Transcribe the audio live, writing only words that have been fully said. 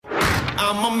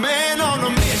I'm a man on a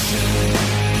mission.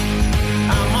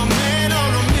 I'm a man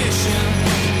on a mission.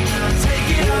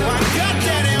 Take it up. I got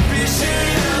that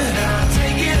ambition.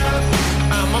 Take it up.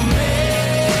 I'm a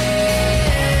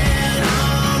man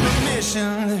on a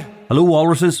mission. Hello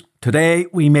walruses, today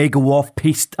we may go off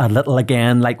piste a little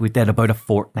again like we did about a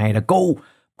fortnight ago,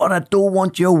 but I don't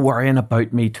want you worrying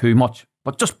about me too much.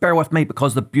 But just bear with me,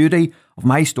 because the beauty of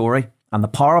my story and the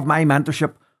power of my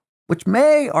mentorship, which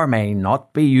may or may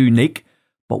not be unique,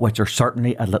 but which are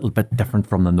certainly a little bit different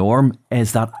from the norm,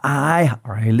 is that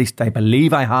or at least I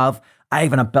believe I have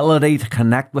an ability to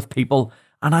connect with people,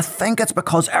 and I think it's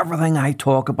because everything I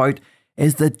talk about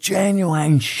is the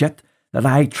genuine shit that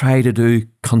I try to do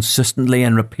consistently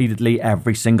and repeatedly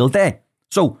every single day.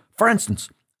 So, for instance,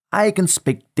 I can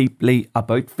speak deeply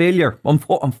about failure.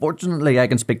 Unfortunately, I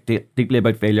can speak deeply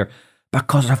about failure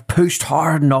because I've pushed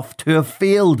hard enough to have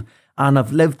failed, and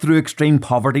I've lived through extreme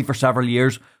poverty for several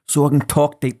years, so I can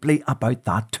talk deeply about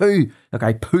that too. Like,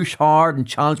 I push hard and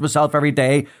challenge myself every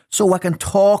day, so I can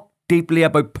talk deeply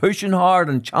about pushing hard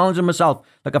and challenging myself.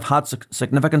 Like, I've had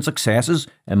significant successes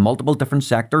in multiple different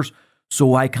sectors,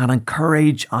 so I can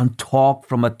encourage and talk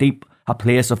from a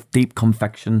place of deep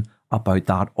conviction about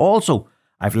that. Also,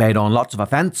 I've led on lots of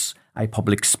events, I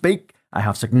public speak, I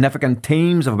have significant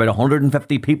teams of about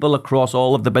 150 people across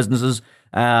all of the businesses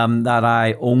that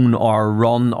I own or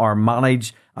run or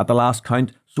manage at the last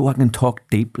count, so I can talk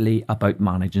deeply about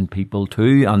managing people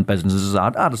too and businesses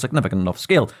at a significant enough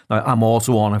scale. Now, I'm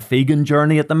also on a vegan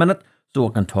journey at the minute, so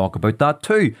I can talk about that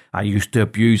too. I used to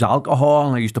abuse alcohol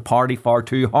and I used to party far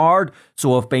too hard,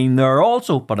 so I've been there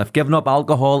also, but I've given up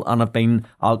alcohol and I've been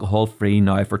alcohol free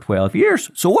now for 12 years,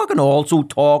 so I can also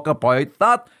talk about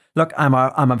that. Look,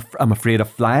 I'm afraid of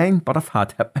flying, but I've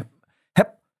had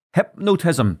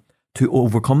hypnotism to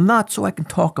overcome that, so I can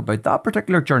talk about that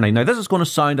particular journey. Now, this is going to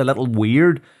sound a little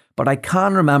weird, but I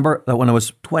can remember that when I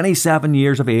was 27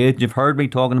 years of age, you've heard me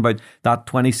talking about that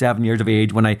 27 years of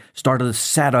age, when I started to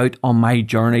set out on my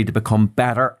journey to become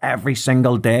better every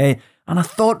single day. And I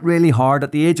thought really hard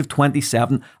at the age of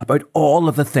 27 about all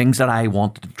of the things that I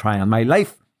wanted to try in my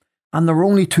life. And there were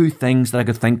only two things that I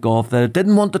could think of that I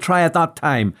didn't want to try at that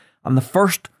time. And the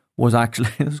first was actually,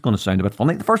 this is going to sound a bit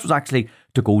funny, the first was actually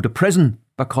to go to prison,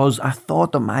 because I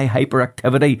thought that my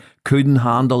hyperactivity couldn't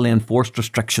handle the enforced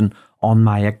restriction on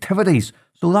my activities.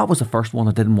 So that was the first one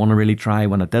I didn't want to really try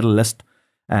when I did a list,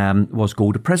 was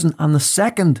go to prison. And the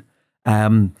second,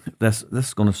 this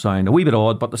is going to sound a wee bit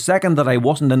odd, but the second that I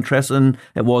wasn't interested in,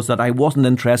 it was that I wasn't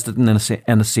interested in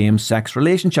a same-sex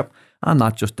relationship, and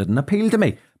that just didn't appeal to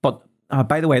me. But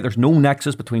by the way, there's no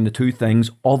nexus between the two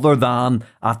things, other than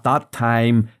at that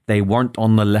time they weren't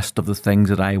on the list of the things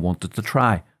that I wanted to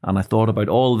try. And I thought about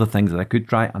all of the things that I could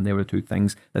try, and they were the two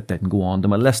things that didn't go on to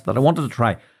my list that I wanted to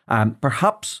try.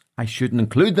 Perhaps I shouldn't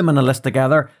include them in a list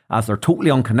together, as they're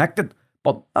totally unconnected,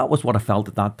 but that was what I felt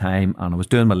at that time, and I was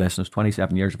doing my list, and I was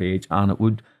 27 years of age, and it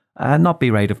would not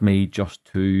be right of me just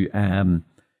to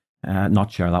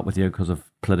not share that with you because of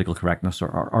political correctness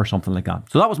or something like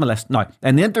that. So that was my list. Now,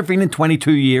 in the intervening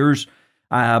 22 years,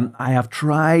 I have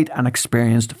tried and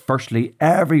experienced firstly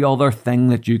every other thing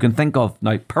that you can think of.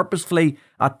 Now, purposefully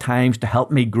at times to help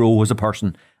me grow as a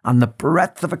person. And the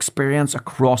breadth of experience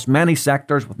across many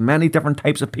sectors with many different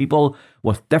types of people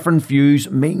with different views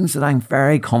means that I'm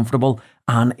very comfortable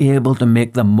and able to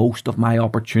make the most of my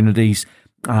opportunities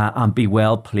and be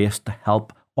well placed to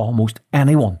help almost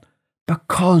anyone,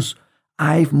 because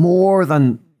I've more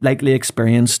than likely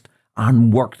experienced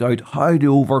and worked out how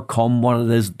to overcome what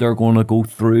it is they're going to go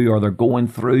through or they're going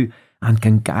through, and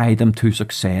can guide them to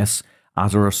success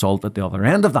as a result at the other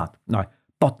end of that. Now,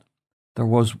 but there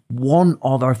was one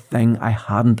other thing I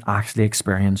hadn't actually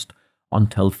experienced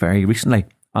until very recently.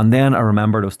 And then I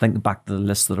remembered I was thinking back to the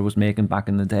list that I was making back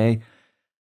in the day,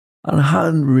 and I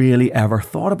hadn't really ever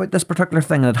thought about this particular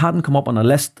thing. It hadn't come up on a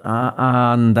list,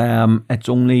 and it's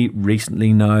only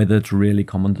recently now that it's really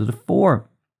coming to the fore.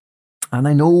 And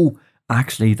I know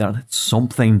actually that it's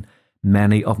something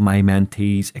many of my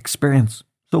mentees experience.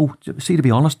 So, see, to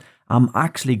be honest, I'm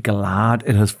actually glad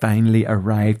it has finally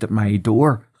arrived at my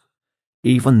door,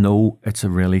 even though it's a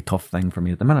really tough thing for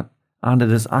me at the minute. And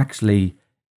it is actually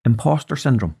imposter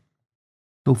syndrome.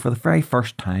 So for the very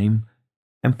first time,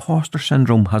 imposter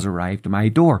syndrome has arrived at my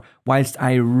door. Whilst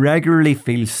I regularly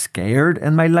feel scared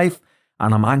in my life,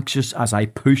 and I'm anxious as I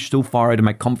push so far out of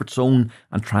my comfort zone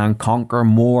and try and conquer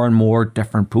more and more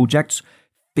different projects,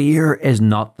 fear is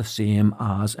not the same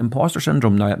as imposter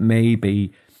syndrome. Now, it may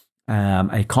be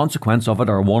a consequence of it,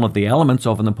 or one of the elements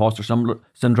of an imposter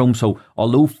syndrome. So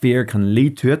although fear can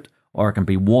lead to it, or it can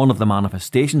be one of the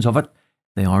manifestations of it,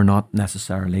 they are not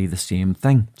necessarily the same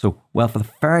thing. So, well, for the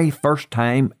very first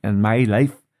time in my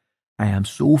life, I am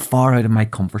so far out of my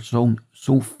comfort zone,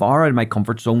 so far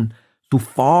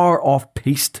off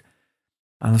piste.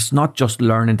 And it's not just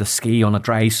learning to ski on a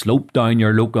dry slope down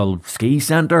your local ski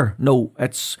centre. No,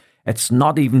 it's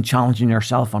not even challenging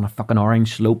yourself on a fucking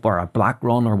orange slope or a black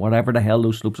run or whatever the hell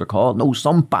those slopes are called. No,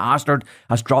 some bastard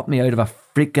has dropped me out of a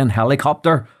freaking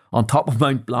helicopter on top of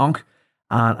Mount Blanc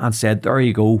and said, there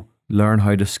you go, learn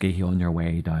how to ski on your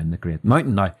way down the Great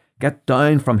Mountain. Now, get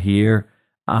down from here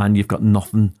and you've got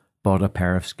nothing but a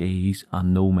pair of skis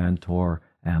and no mentor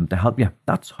to help you.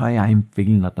 That's how I'm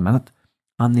feeling at the minute.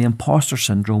 And the imposter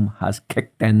syndrome has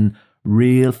kicked in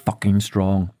real fucking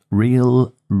strong.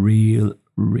 Real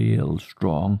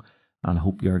strong. And I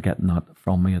hope you're getting that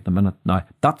from me at the minute. Now,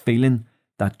 that feeling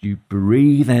that you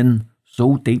breathe in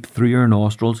so deep through your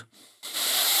nostrils,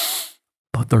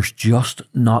 but there's just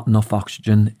not enough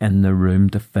oxygen in the room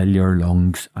to fill your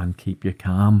lungs and keep you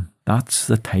calm. That's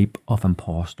the type of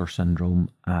imposter syndrome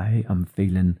I am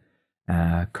feeling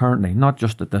currently, not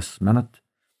just at this minute,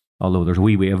 although there's a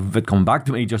wee wave of it coming back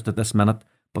to me just at this minute,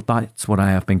 but that's what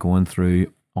I have been going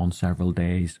through on several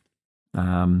days,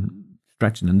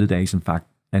 stretching into days, in fact,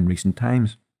 in recent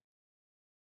times.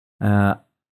 So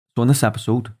in this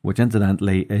episode, which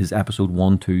incidentally is episode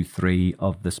 123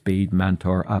 of the Speed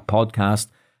Mentor podcast,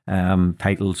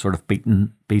 titled sort of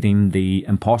beating the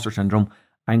imposter syndrome,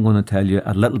 I'm going to tell you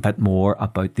a little bit more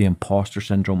about the imposter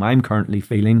syndrome I'm currently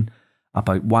feeling,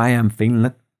 about why I'm feeling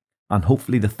it, and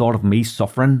hopefully the thought of me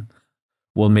suffering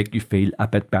will make you feel a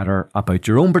bit better about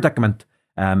your own predicament,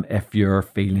 if you're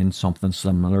feeling something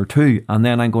similar too. And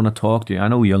then I'm going to talk to you. I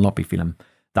know you'll not be feeling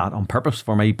that on purpose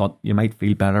for me, but you might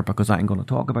feel better because I'm going to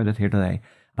talk about it here today.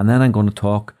 And then I'm going to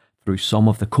talk through some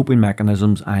of the coping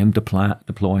mechanisms I'm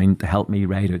deploying to help me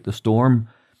ride out the storm,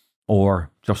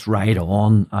 or just ride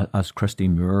on, as Christy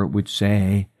Moore would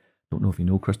say. Don't know if you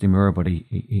know Christy Moore, but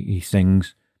he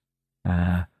sings,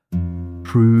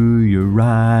 true, you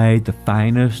ride the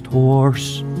finest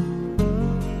horse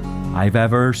I've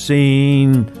ever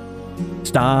seen,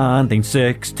 standing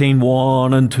 16,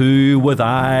 1 and 2 with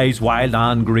eyes wild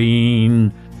and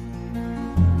green.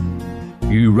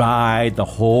 You ride the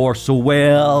horse so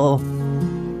well,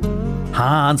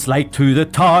 hands light to the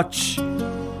touch.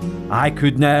 I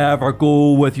could never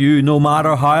go with you no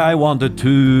matter how I wanted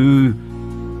to.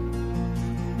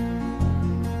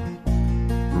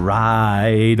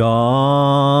 Ride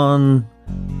on,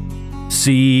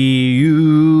 see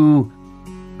you.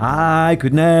 I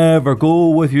could never go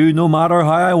with you no matter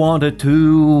how I wanted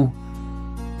to.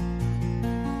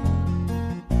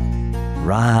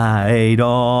 Ride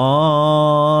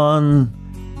on,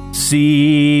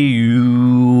 see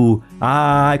you.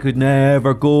 I could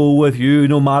never go with you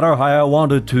no matter how I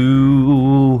wanted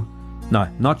to. Now,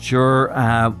 not sure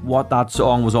what that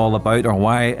song was all about or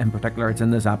why in particular it's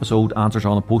in this episode. Answers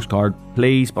on a postcard,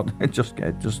 please. But it just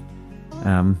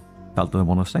felt that I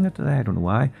want to sing it today. I don't know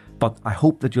why. But I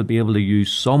hope that you'll be able to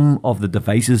use some of the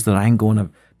devices that I'm going to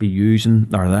be using,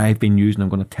 or that I've been using, I'm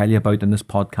going to tell you about in this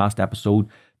podcast episode,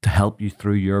 to help you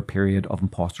through your period of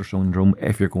imposter syndrome,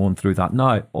 if you're going through that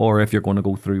now, or if you're going to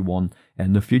go through one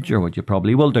in the future, which you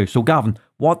probably will do. So Gavin,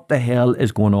 what the hell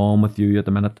is going on with you at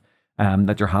the minute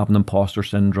that you're having imposter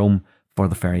syndrome for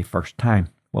the very first time?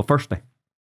 Well, firstly,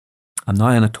 I'm now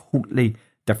in a totally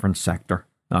different sector.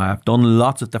 Now, I've done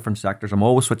lots of different sectors. I'm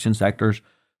always switching sectors,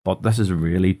 but this is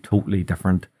really totally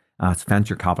different. It's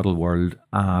venture capital world,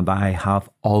 and I have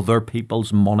other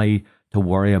people's money to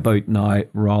worry about now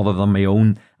rather than my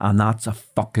own, and that's a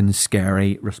fucking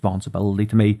scary responsibility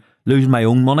to me. Losing my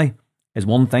own money is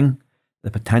one thing. The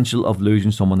potential of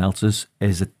losing someone else's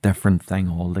is a different thing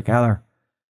altogether.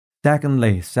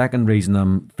 Secondly, second reason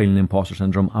I'm feeling imposter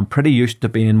syndrome, I'm pretty used to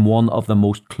being one of the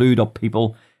most clued up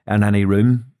people in any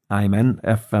room I'm in.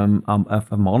 If I'm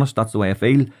honest, that's the way I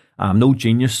feel. I'm no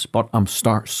genius, but I'm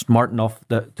smart enough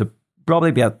to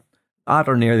probably be at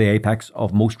or near the apex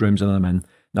of most rooms that I'm in.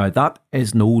 Now, that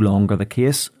is no longer the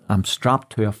case. I'm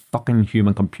strapped to a fucking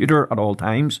human computer at all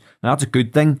times. Now, that's a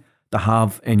good thing to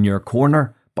have in your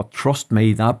corner, but trust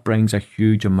me, that brings a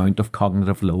huge amount of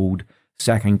cognitive load,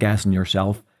 second guessing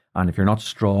yourself, and if you're not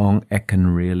strong, it can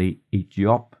really eat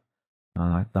you up.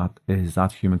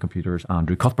 That's human computers,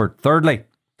 Andrew Cuthbert. Thirdly,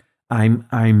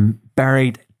 I'm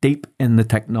buried deep in the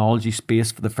technology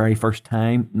space for the very first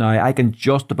time. Now, I can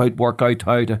just about work out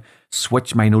how to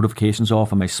switch my notifications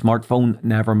off on my smartphone,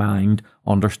 never mind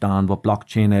understand what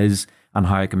blockchain is and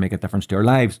how it can make a difference to our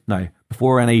lives. Now,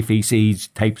 before any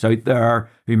VCs types out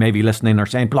there who may be listening are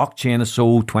saying blockchain is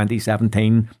so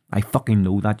 2017, I fucking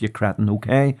know that, you cretin,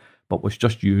 okay? But was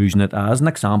just using it as an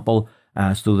example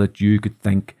so that you could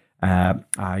think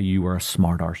you were a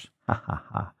smart arse.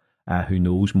 Who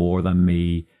knows more than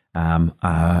me,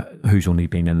 who's only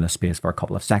been in this space for a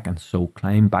couple of seconds. So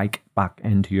climb back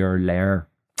into your lair.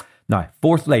 Now,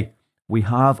 fourthly, we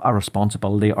have a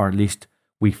responsibility, or at least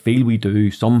we feel we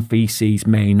do. Some VCs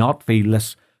may not feel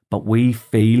this, but we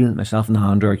feel, myself and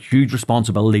Andrew, a huge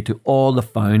responsibility to all the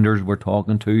founders we're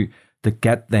talking to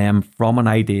get them from an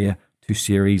idea to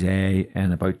Series A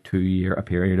in about a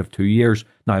period of 2 years.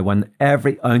 Now, when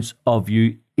every ounce of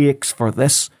you aches for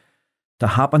this to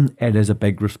happen, it is a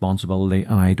big responsibility,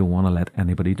 and I don't want to let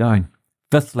anybody down.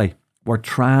 Fifthly, we're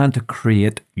trying to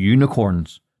create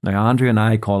unicorns. Now, Andrew and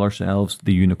I call ourselves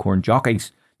the unicorn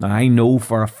jockeys. Now, I know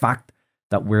for a fact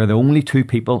that we're the only two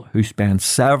people who spend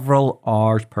several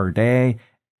hours per day,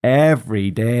 every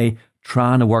day,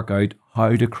 trying to work out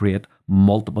how to create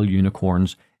multiple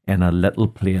unicorns in a little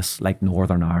place like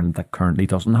Northern Ireland that currently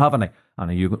doesn't have any. And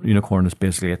a unicorn is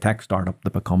basically a tech startup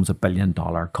that becomes $1 billion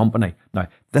company. Now,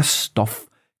 this stuff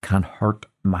can hurt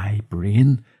my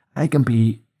brain. I can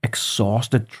be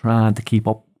exhausted trying to keep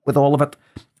up with all of it.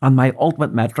 And my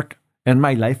ultimate metric in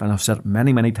my life, and I've said it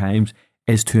many, many times,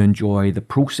 is to enjoy the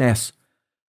process.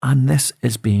 And this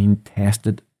is being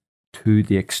tested to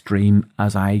the extreme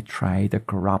as I try to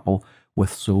grapple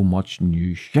with so much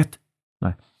new shit.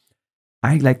 Now,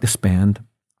 I like to spend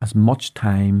as much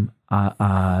time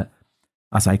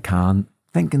as I can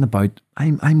thinking about,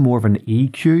 I'm more of an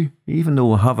EQ, even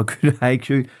though I have a good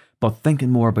IQ, but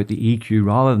thinking more about the EQ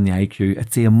rather than the IQ.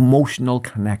 It's the emotional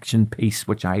connection piece,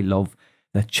 which I love.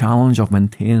 The challenge of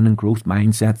maintaining growth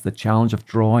mindsets, the challenge of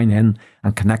drawing in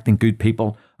and connecting good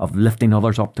people, of lifting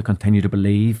others up to continue to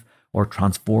believe, or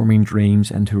transforming dreams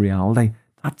into reality.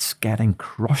 That's getting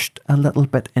crushed a little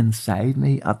bit inside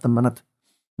me at the minute.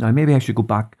 Now, maybe I should go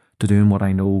back to doing what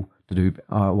I know to do,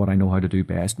 what I know how to do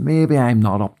best. Maybe I'm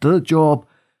not up to the job,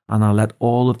 and I'll let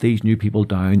all of these new people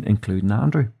down, including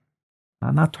Andrew.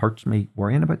 And that hurts me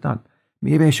worrying about that.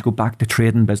 Maybe I should go back to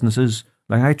trading businesses.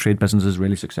 Like, I trade businesses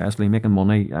really successfully, making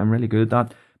money. I'm really good at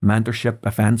that. Mentorship,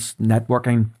 events,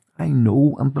 networking. I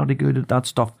know I'm bloody good at that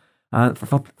stuff. And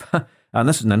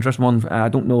this is an interesting one. I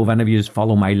don't know if any of you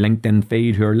follow my LinkedIn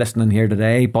feed who are listening here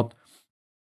today, but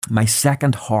my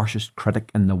second harshest critic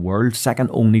in the world, second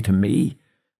only to me,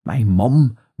 my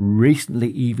mum, recently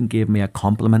even gave me a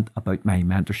compliment about my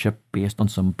mentorship based on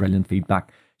some brilliant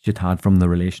feedback she'd had from the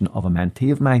relation of a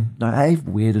mentee of mine. Now, I've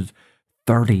waited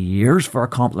 30 years for a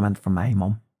compliment from my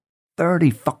mum.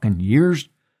 30 fucking years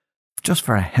just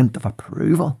for a hint of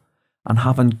approval. And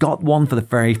having got one for the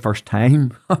very first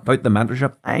time about the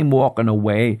mentorship, I'm walking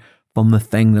away from the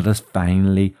thing that has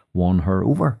finally won her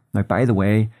over. Now, by the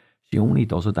way, she only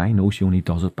does it, I know she only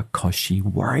does it because she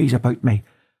worries about me.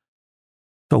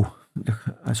 So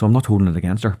I'm not holding it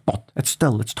against her, but it's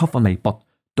tough on me. But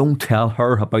don't tell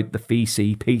her about the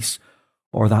VC piece,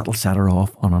 or that'll set her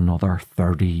off on another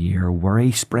 30-year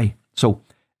worry spree. So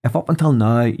if up until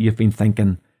now you've been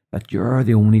thinking that you're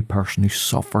the only person who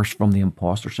suffers from the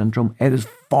imposter syndrome, it is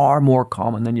far more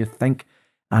common than you think,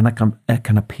 and it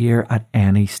can appear at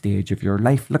any stage of your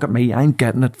life. Look at me, I'm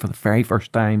getting it for the very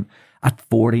first time at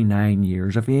 49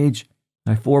 years of age.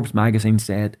 Now, Forbes magazine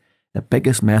said the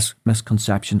biggest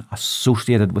misconception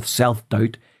associated with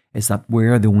self-doubt is that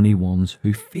we're the only ones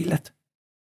who feel it.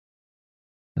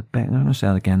 I'm going to say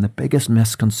it again. The biggest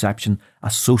misconception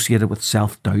associated with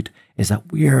self-doubt is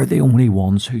that we're the only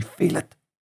ones who feel it.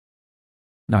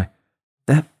 Now,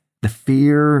 the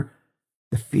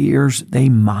fears, they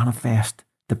manifest.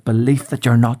 The belief that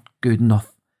you're not good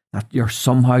enough, that you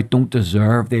somehow don't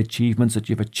deserve the achievements that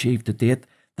you've achieved to date,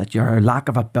 that your lack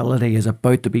of ability is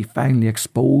about to be finally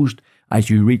exposed as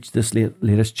you reach this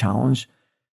latest challenge.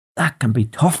 That can be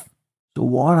tough. So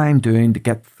what I'm doing to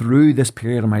get through this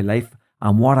period of my life,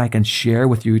 and what I can share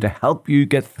with you to help you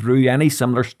get through any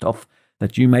similar stuff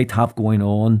that you might have going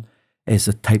on, is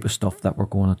the type of stuff that we're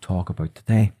going to talk about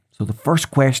today. So the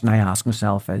first question I ask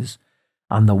myself is,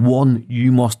 and the one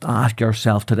you must ask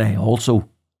yourself today also,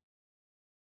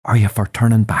 are you for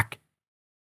turning back?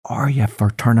 Are you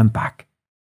for turning back?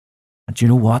 And do you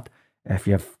know what? If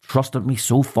you've trusted me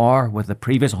so far with the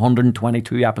previous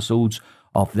 122 episodes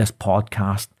of this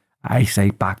podcast, I say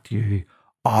back to you,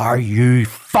 are you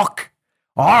fuck?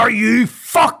 Are you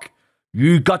fuck?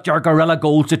 You got your gorilla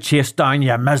goals to chase down,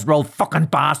 you miserable fucking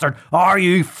bastard. Are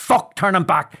you fuck turning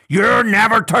back? You're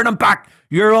never turning back.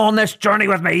 You're on this journey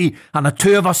with me, and the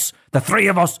two of us, the three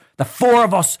of us, the four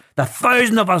of us, the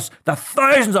thousand of us, the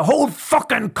thousands, the whole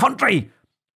fucking country.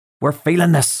 We're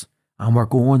feeling this, and we're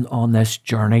going on this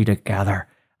journey together,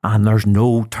 and there's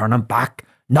no turning back.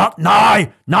 Not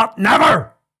now, not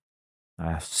never.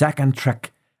 A second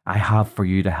trick I have for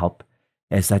you to help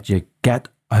is that you get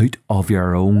out of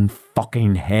your own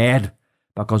fucking head.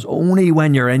 Because only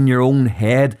when you're in your own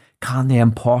head can the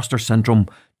imposter syndrome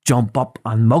jump up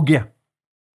and mug you.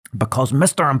 Because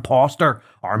Mr. Imposter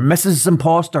or Mrs.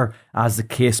 Imposter, as the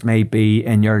case may be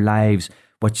in your lives,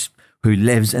 who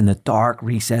lives in the dark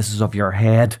recesses of your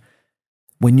head,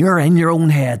 when you're in your own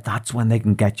head, that's when they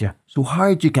can get you. So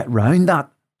how do you get round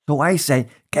that? So I say,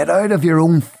 get out of your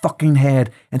own fucking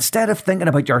head. Instead of thinking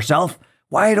about yourself,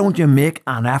 why don't you make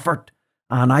an effort?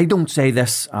 And I don't say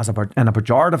this in a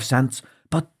pejorative sense,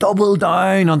 but double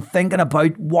down on thinking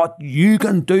about what you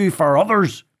can do for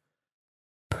others.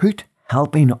 Put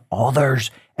helping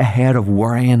others ahead of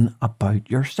worrying about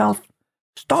yourself.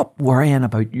 Stop worrying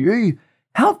about you.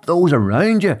 Help those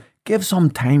around you. Give some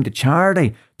time to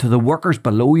charity, to the workers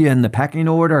below you in the pecking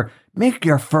order. Make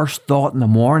your first thought in the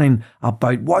morning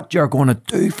about what you're going to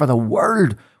do for the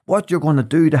world, what you're going to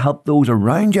do to help those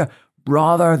around you,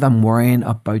 rather than worrying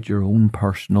about your own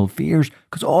personal fears.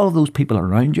 Because all of those people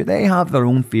around you, they have their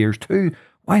own fears too.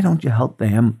 Why don't you help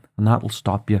them? And that'll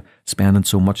stop you spending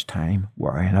so much time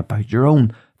worrying about your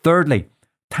own. Thirdly,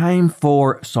 time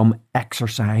for some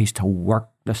exercise to work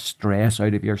the stress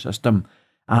out of your system.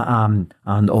 And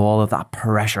all of that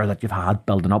pressure that you've had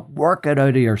building up. Work it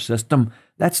out of your system.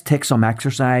 Let's take some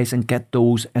exercise and get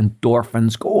those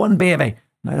endorphins going, baby.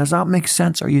 Now, does that make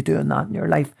sense? Are you doing that in your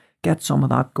life? Get some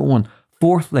of that going.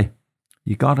 Fourthly,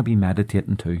 you got to be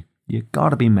meditating too. You got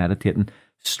to be meditating.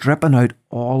 Stripping out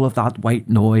all of that white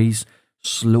noise.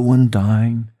 Slowing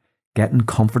down. Getting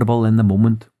comfortable in the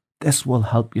moment. This will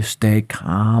help you stay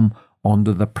calm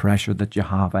under the pressure that you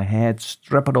have ahead.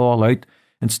 Strip it all out.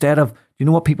 Instead of, you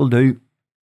know what people do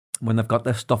when they've got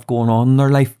this stuff going on in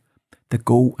their life? They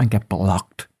go and get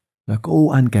blocked. They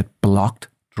go and get blocked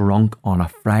drunk on a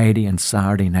Friday and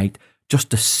Saturday night just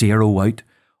to zero out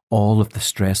all of the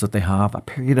stress that they have. A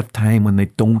period of time when they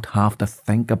don't have to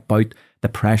think about the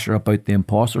pressure about the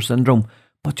imposter syndrome.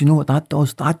 But you know what that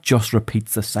does? That just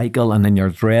repeats the cycle, and then you're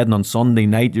dreading on Sunday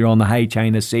night, you're on the high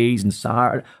China seas, and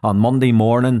Saturday, on Monday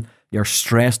morning, you're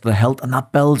stressed to the hilt, and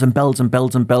that builds and builds and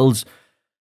builds and builds.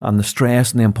 And the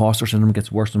stress and the imposter syndrome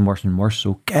gets worse and worse and worse.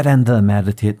 So get into the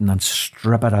meditating and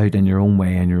strip it out in your own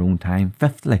way, in your own time.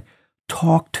 Fifthly,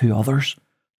 talk to others.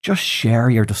 Just share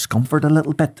your discomfort a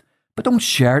little bit. But don't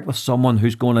share it with someone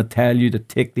who's going to tell you to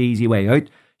take the easy way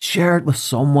out. Share it with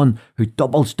someone who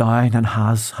doubles down and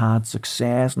has had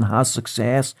success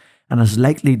and is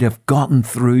likely to have gotten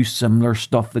through similar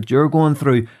stuff that you're going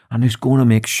through, and who's going to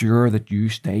make sure that you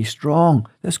stay strong.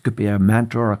 This could be a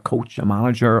mentor, a coach, a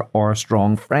manager, or a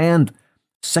strong friend.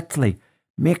 Sixthly,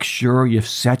 make sure you've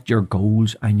set your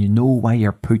goals and you know why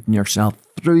you're putting yourself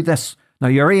through this. Now,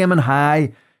 you're aiming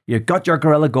high, you've got your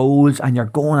guerrilla goals, and you're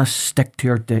going to stick to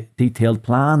your detailed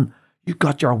plan. You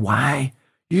got your why.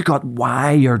 You got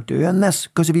why you're doing this.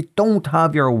 Because if you don't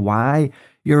have your why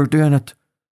you're doing it,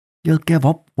 you'll give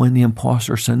up when the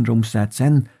imposter syndrome sets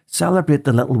in. Celebrate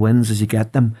the little wins as you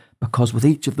get them, because with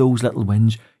each of those little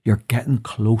wins, you're getting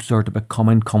closer to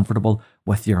becoming comfortable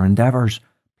with your endeavours.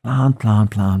 Plan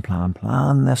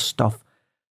this stuff.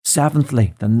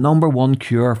 Seventhly, the number one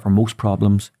cure for most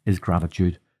problems is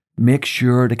gratitude. Make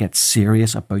sure to get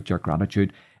serious about your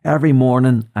gratitude. Every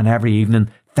morning and every evening,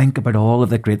 think about all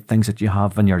of the great things that you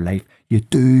have in your life. You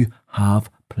do have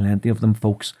plenty of them,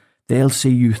 folks. They'll see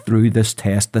you through this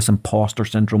test, this imposter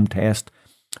syndrome test,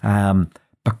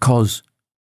 because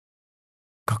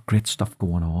got great stuff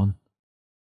going on.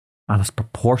 And it's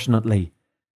proportionately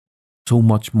so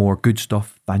much more good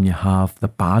stuff than you have the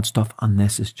bad stuff. And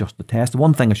this is just the test.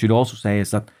 One thing I should also say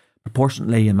is that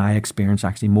proportionately, in my experience,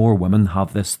 actually more women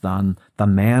have this than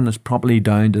men. It's probably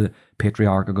down to the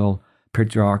patriarchal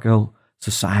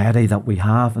society that we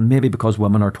have. And maybe because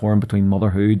women are torn between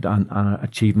motherhood and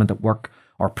achievement at work,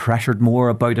 or pressured more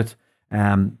about it.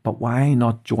 But why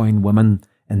not join women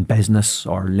in business,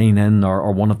 or lean in,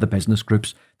 or one of the business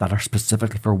groups that are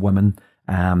specifically for women,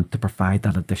 to provide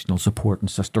that additional support and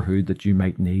sisterhood that you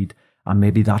might need. And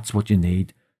maybe that's what you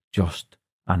need, just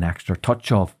an extra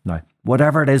touch of. Now,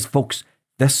 whatever it is, folks,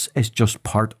 this is just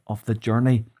part of the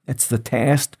journey. It's the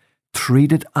test.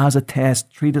 Treat it as a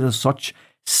test. Treat it as such.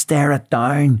 Stare it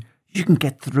down. You can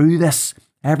get through this.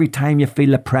 Every time you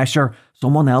feel the pressure,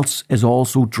 someone else is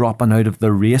also dropping out of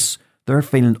the race. They're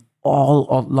feeling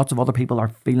lots of other people are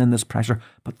feeling this pressure,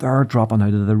 but they're dropping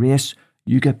out of the race.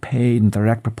 You get paid in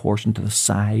direct proportion to the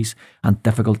size and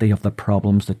difficulty of the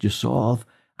problems that you solve.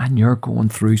 And you're going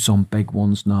through some big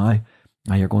ones now.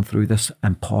 Now you're going through this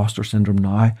imposter syndrome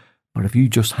now. But if you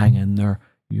just hang in there,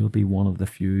 you'll be one of the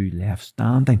few left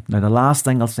standing. Now, the last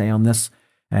thing I'll say on this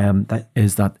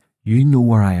is that you know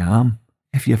where I am.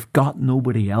 if you've got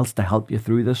nobody else to help you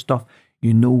through this stuff,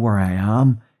 you know where I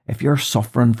am. If you're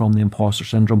suffering from the imposter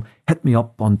syndrome, hit me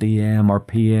up on DM or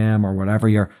PM or whatever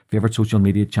your favourite social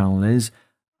media channel is.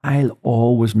 I'll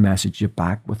always message you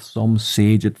back with some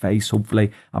sage advice,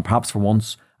 hopefully. And perhaps for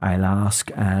once, I'll ask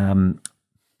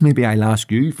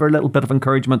you for a little bit of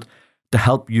encouragement to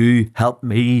help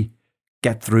me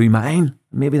get through mine.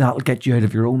 Maybe that'll get you out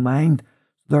of your own mind.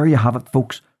 There you have it,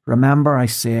 folks. Remember I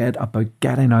said about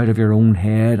getting out of your own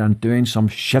head and doing some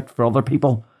shit for other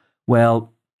people?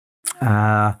 Well,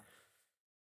 I've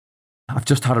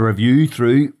just had a review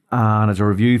through, and it's a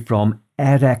review from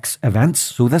edX Events.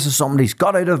 So this is somebody's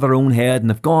got out of their own head and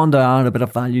they've gone to add a bit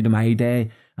of value to my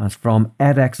day. And it's from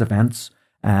edX Events.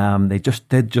 They just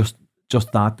did just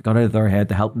that, got out of their head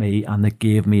to help me, and they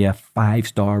gave me a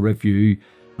 5-star review,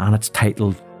 and it's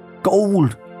titled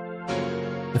Gold.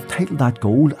 They've titled that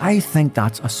Gold. I think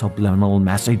that's a subliminal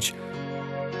message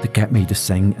to get me to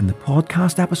sing in the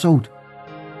podcast episode.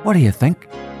 What do you think?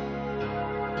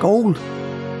 Gold.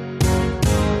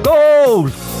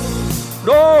 Gold!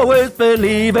 Always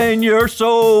believe in your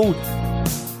soul.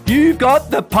 You've got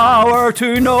the power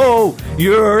to know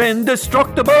you're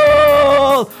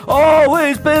indestructible.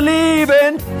 Always believe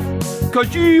in,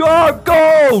 'cause you are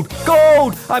gold,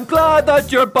 gold. I'm glad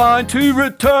that you're bound to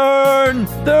return.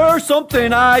 There's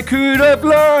something I could have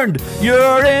learned.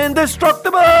 You're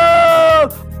indestructible.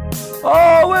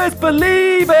 Always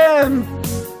believe in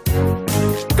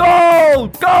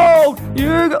gold, gold.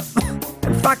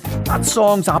 In fact, that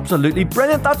song's absolutely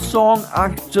brilliant. That song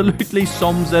absolutely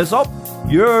sums this up.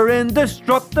 You're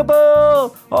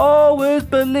indestructible. Always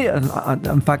believe.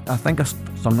 In fact, I think I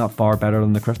sung that far better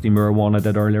than the Christy Moore one I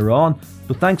did earlier on.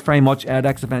 So thanks very much,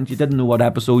 edX Event. You didn't know what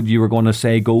episode you were going to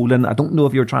say gold in. I don't know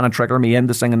if you were trying to trigger me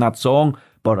into singing that song,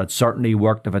 but it certainly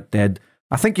worked if it did.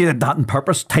 I think you did that on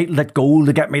purpose, titled it Gold,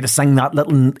 to get me to sing that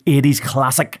little 80s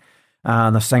classic.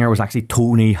 And the singer was actually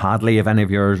Tony Hadley, if any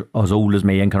of you are as old as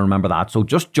me and can remember that. So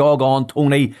just jog on,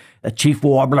 Tony, the Chief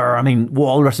Warbler. I mean,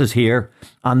 Walrus is here.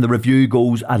 And the review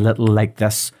goes a little like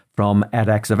this from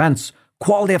edX Events.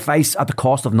 Quality advice at the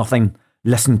cost of nothing.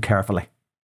 Listen carefully.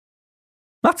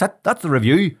 That's it. That's the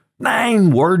review.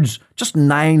 9 words. Just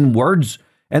 9 words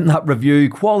in that review.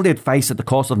 Quality advice at the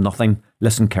cost of nothing.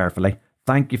 Listen carefully.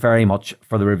 Thank you very much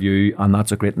for the review. And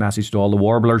that's a great message to all the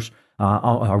warblers.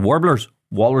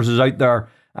 Walruses out there.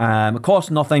 It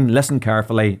costs nothing. Listen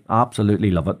carefully.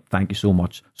 Absolutely love it. Thank you so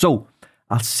much. So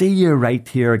I'll see you right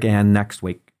here again next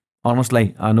week.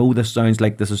 Honestly, I know this sounds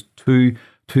like this is two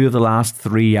of the last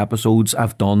 3 episodes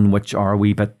I've done, which are a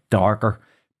wee bit darker,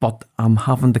 but I'm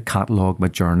having to catalogue my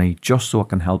journey just so I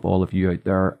can help all of you out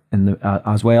there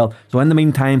as well. So in the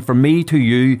meantime, from me to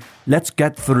you, let's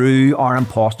get through our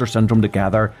imposter syndrome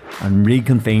together and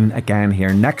reconvene again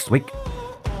here next week.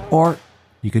 Or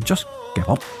you could just give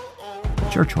up.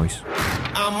 It's your choice.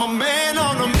 I'm a man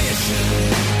on a